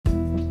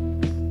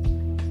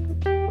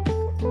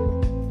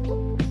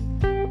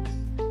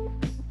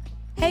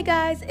Hey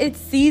guys, it's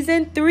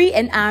season 3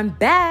 and I'm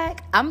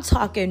back. I'm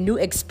talking new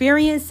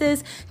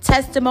experiences,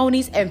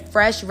 testimonies, and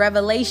fresh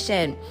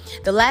revelation.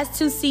 The last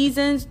 2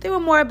 seasons, they were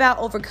more about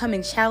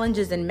overcoming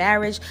challenges in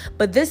marriage.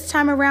 But this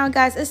time around,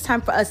 guys, it's time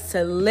for us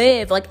to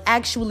live,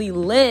 actually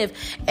live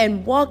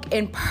and walk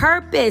in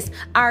purpose,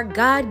 our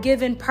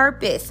God-given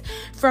purpose.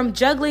 From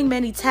juggling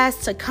many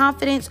tasks to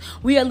confidence,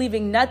 we are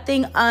leaving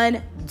nothing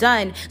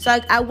undone. So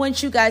I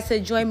want you guys to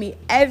join me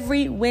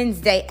every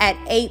Wednesday at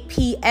 8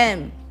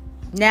 p.m.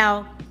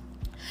 Now,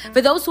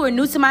 for those who are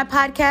new to my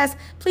podcast,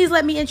 please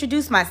let me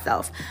introduce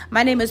myself.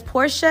 My name is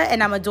Portia,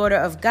 and I'm a daughter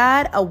of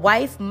God, a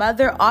wife,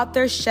 mother,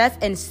 author,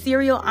 chef, and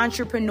serial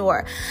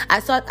entrepreneur. I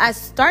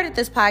started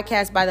this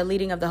podcast by the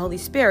leading of the Holy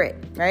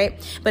Spirit,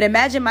 right? But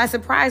imagine my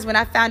surprise when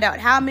I found out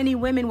how many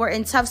women were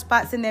in tough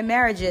spots in their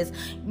marriages,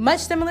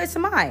 much similar to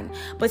mine.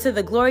 But to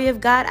the glory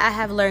of God, I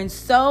have learned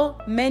so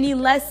many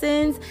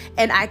lessons,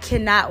 and I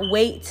cannot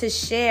wait to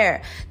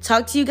share.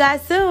 Talk to you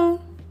guys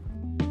soon.